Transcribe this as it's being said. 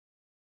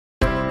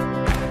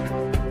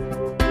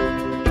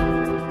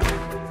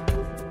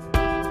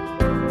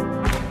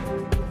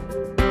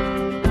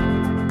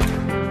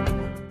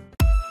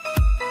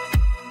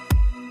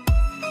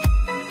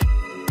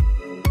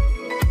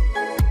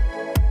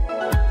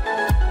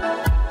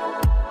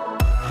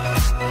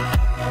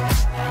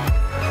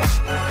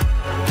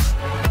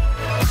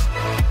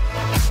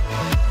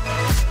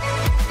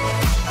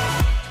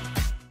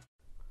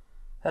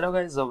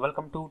Hello guys,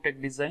 welcome to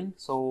Tech Design.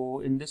 So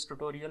in this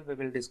tutorial we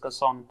will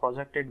discuss on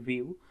projected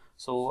view.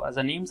 So as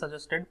the name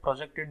suggested,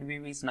 projected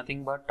view is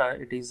nothing but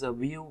it is a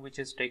view which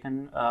is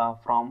taken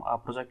from a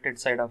projected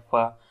side of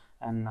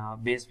an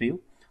base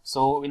view.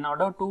 So in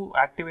order to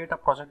activate a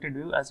projected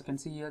view, as you can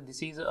see here,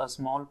 this is a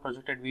small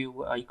projected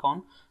view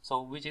icon,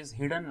 so which is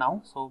hidden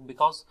now. So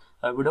because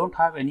we don't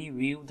have any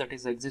view that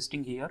is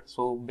existing here,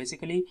 so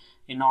basically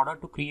in order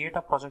to create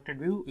a projected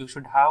view, you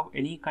should have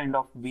any kind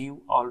of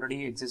view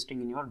already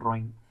existing in your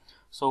drawing.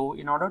 So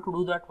in order to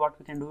do that, what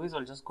we can do is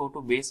I'll just go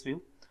to base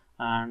view,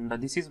 and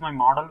this is my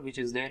model which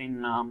is there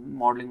in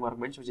modeling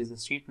workbench, which is the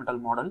sheet metal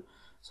model.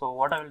 So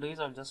what I will do is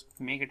I'll just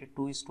make it a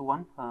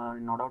 2:1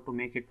 in order to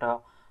make it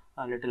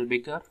a little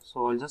bigger.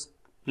 So I'll just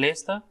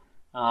place the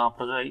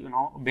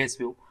base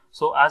view.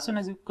 So as soon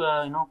as you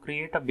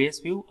create a base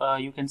view,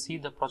 you can see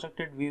the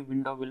projected view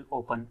window will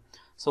open.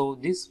 So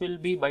this will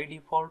be by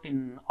default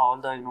in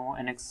all the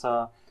NX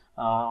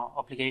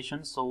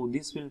applications. So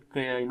this will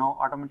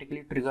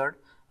automatically triggered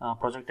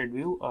projected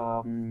view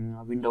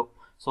window.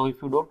 So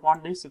if you don't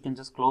want this, you can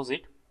just close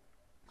it.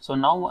 So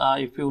now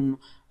if you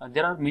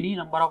there are many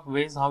number of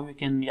ways how you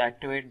can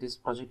activate this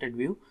projected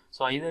view.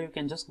 So either you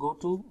can just go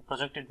to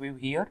projected view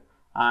here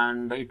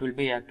and it will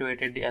be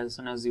activated as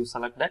soon as you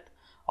select that,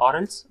 or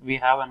else we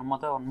have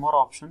one more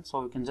option.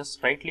 So you can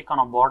just right click on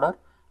a border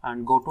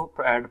and go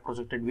to add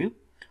projected view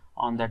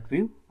on that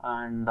view,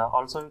 and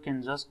also you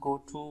can just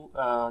go to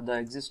the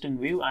existing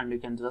view and you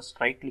can just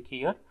right click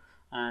here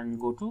and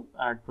go to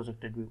add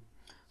projected view.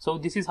 So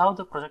this is how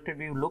the projected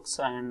view looks,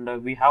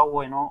 and we have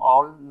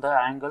all the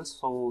angles,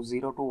 so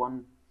 0 to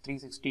 1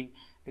 360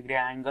 degree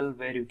angle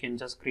where you can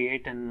just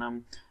create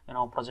an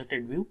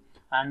projected view.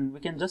 And we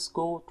can just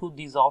go to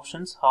these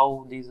options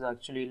how these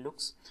actually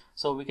looks.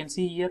 So we can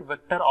see here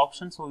vector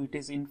option, so it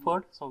is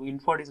inferred. So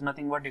inferred is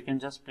nothing but you can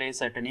just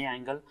place at any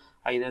angle,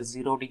 either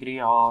 0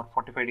 degree or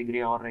 45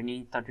 degree or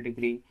any 30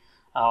 degree.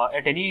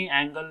 At any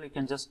angle you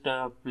can just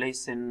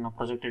place in a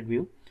projected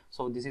view.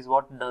 So this is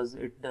what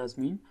it does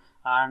mean.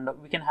 And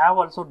we can have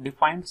also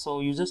defined, so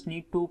you just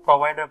need to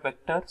provide a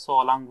vector,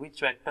 so along which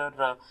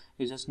vector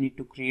you just need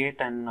to create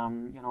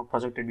an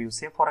projected view.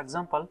 Say for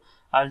example,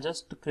 I'll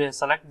just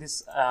select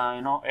this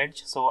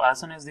edge. So as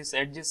soon as this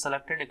edge is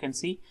selected, you can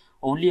see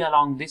only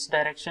along this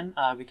direction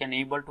we can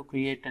able to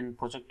create an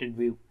projected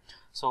view.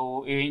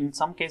 So in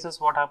some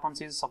cases what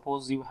happens is,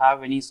 suppose you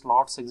have any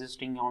slots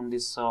existing on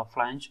this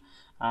flange,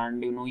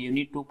 and you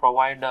need to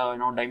provide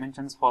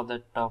dimensions for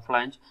that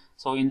flange.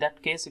 So in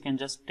that case you can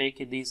just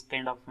take these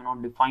kind of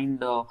defined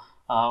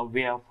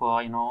way of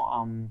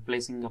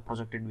placing a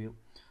projected view.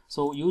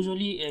 So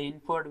usually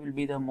inferred will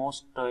be the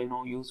most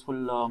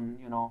useful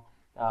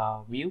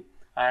view.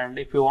 And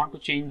if you want to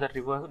change the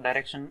reverse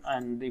direction,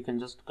 and you can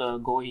just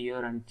go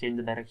here and change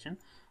the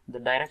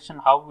direction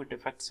how it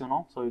affects,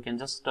 so you can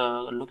just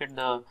look at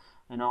the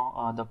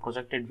the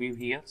projected view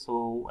here.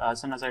 So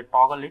as soon as I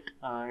toggle it,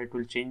 it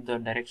will change the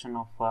direction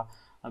of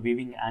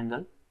viewing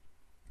angle.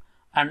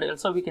 And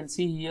also we can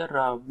see here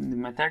the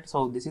method.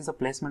 So this is a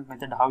placement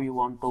method, how you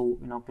want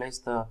to place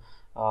the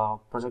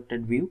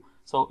projected view.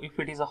 So if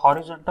it is a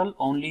horizontal,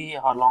 only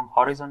along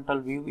horizontal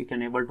view you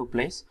can able to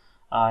place.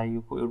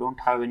 You don't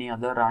have any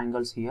other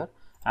angles here.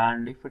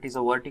 And if it is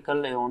a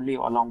vertical, only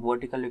along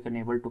vertical you can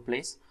able to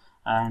place.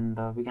 And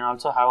we can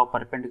also have a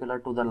perpendicular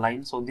to the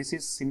line. So this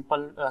is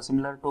simple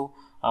similar to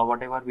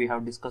whatever we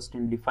have discussed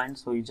in define.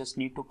 So you just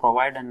need to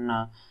provide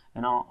an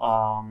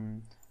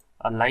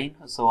a line,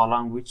 so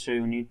along which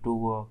you need to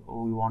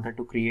we wanted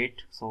to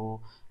create,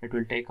 so it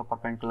will take a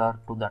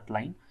perpendicular to that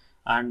line.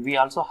 And we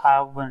also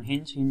have a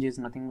hinge. Hinge is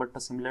nothing but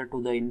similar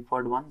to the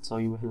inferred one. So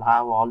you will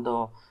have all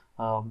the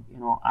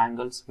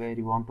angles where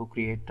you want to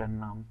create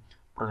an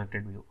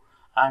projected view.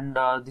 And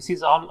this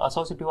is all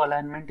associative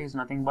alignment is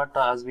nothing but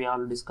as we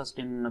all discussed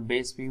in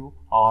base view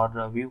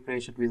or view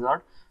creation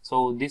wizard.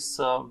 So this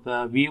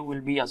view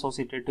will be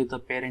associated to the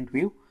parent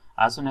view.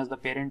 As soon as the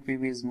parent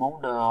view is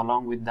moved,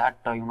 along with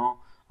that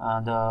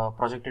the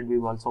projected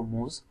view also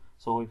moves.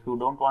 So if you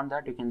don't want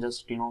that, you can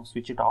just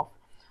switch it off.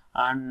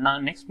 And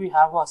next we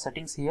have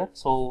settings here.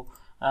 So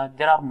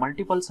there are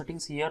multiple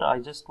settings here. I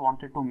just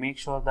wanted to make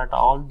sure that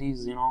all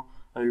these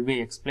will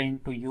be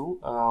explained to you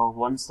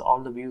once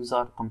all the views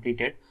are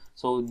completed.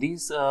 So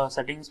these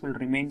settings will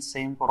remain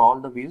same for all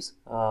the views.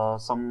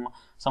 Some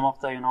of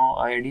the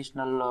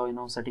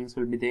additional settings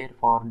will be there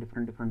for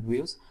different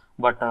views,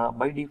 but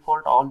by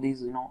default all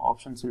these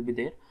options will be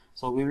there.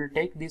 So we will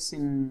take this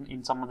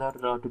in some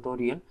other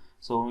tutorial.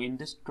 So in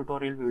this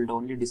tutorial we will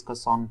only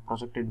discuss on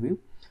projected view.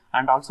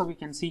 And also we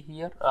can see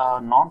here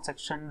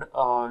non-sectioned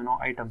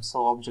items,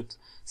 so objects.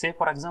 Say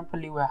for example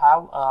you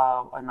have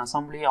an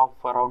assembly of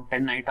around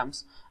 10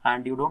 items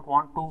and you don't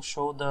want to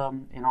show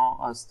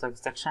the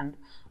sectioned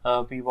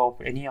view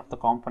of any of the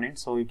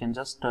components. So you can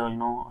just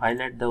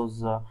highlight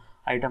those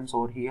items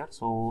over here.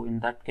 So in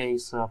that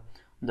case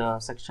the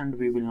sectioned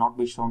view will not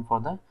be shown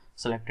for the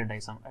selected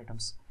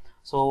items.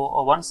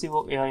 So once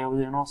you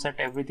set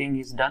everything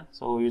is done,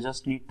 so you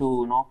just need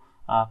to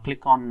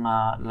click on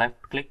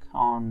left click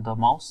on the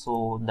mouse,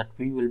 so that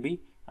view will be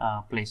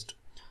placed.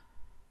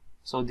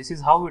 So this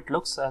is how it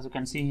looks. As you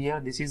can see here,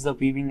 this is the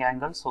viewing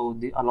angle. So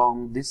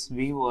along this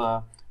view,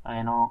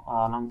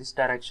 along this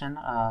direction,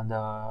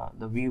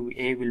 the view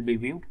A will be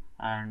viewed,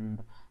 and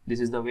this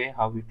is the way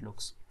how it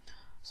looks.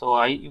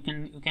 So you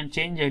can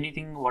change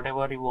anything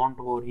whatever you want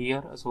over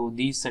here. So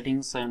these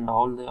settings and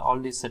all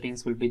these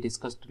settings will be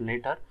discussed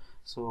later.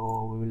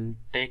 So we will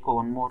take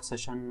one more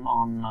session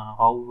on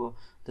how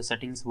the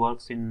settings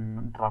works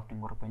in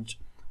drafting workbench.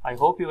 I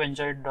hope you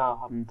enjoyed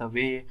the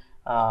way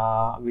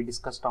we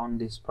discussed on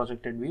this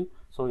projected view.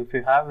 So if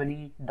you have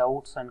any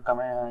doubts and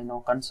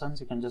concerns,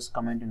 you can just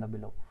comment in the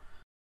below.